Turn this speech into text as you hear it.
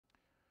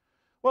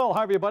Well,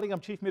 hi everybody. I'm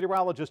Chief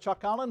Meteorologist Chuck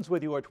Collins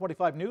with you at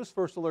 25 News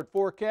First Alert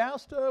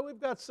Forecast. We've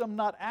got some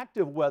not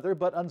active weather,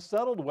 but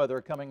unsettled weather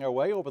coming our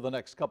way over the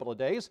next couple of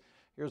days.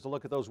 Here's a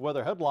look at those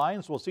weather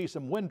headlines. We'll see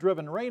some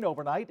wind-driven rain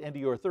overnight into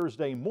your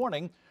Thursday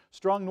morning.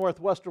 Strong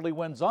northwesterly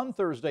winds on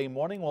Thursday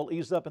morning will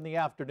ease up in the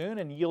afternoon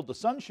and yield to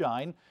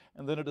sunshine.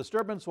 And then a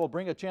disturbance will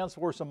bring a chance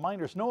for some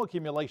minor snow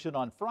accumulation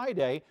on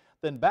Friday.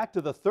 Then back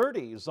to the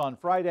 30s on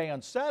Friday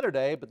and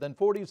Saturday, but then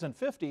 40s and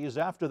 50s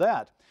after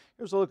that.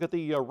 Here's a look at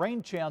the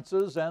rain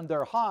chances, and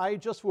they're high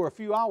just for a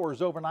few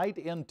hours overnight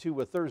into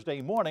a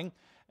Thursday morning.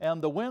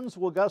 And the winds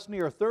will gust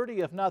near 30,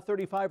 if not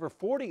 35 or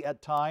 40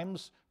 at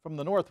times from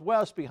the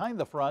northwest behind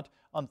the front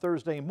on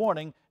Thursday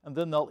morning, and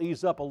then they'll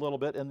ease up a little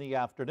bit in the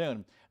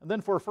afternoon. And then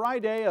for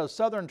Friday, a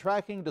southern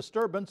tracking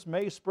disturbance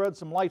may spread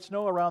some light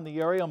snow around the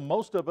area.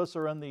 Most of us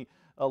are in the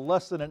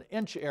less than an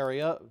inch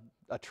area,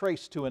 a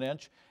trace to an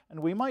inch,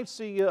 and we might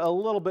see a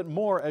little bit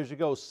more as you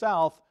go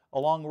south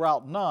along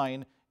Route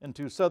 9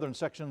 into southern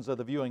sections of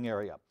the viewing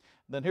area.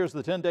 Then here's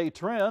the 10-day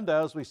trend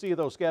as we see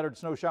those scattered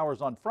snow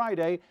showers on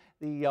Friday.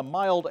 The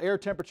mild air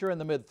temperature in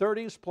the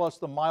mid-30s plus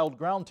the mild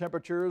ground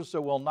temperatures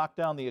will knock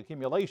down the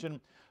accumulation.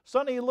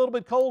 Sunny, a little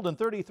bit cold, and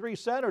 33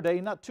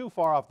 Saturday, not too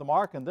far off the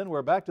mark, and then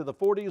we're back to the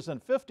 40s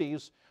and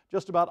 50s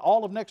just about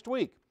all of next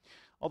week.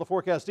 All the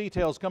forecast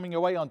details coming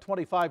your way on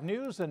 25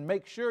 News, and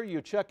make sure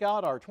you check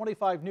out our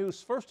 25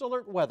 News First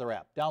Alert weather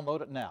app.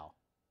 Download it now.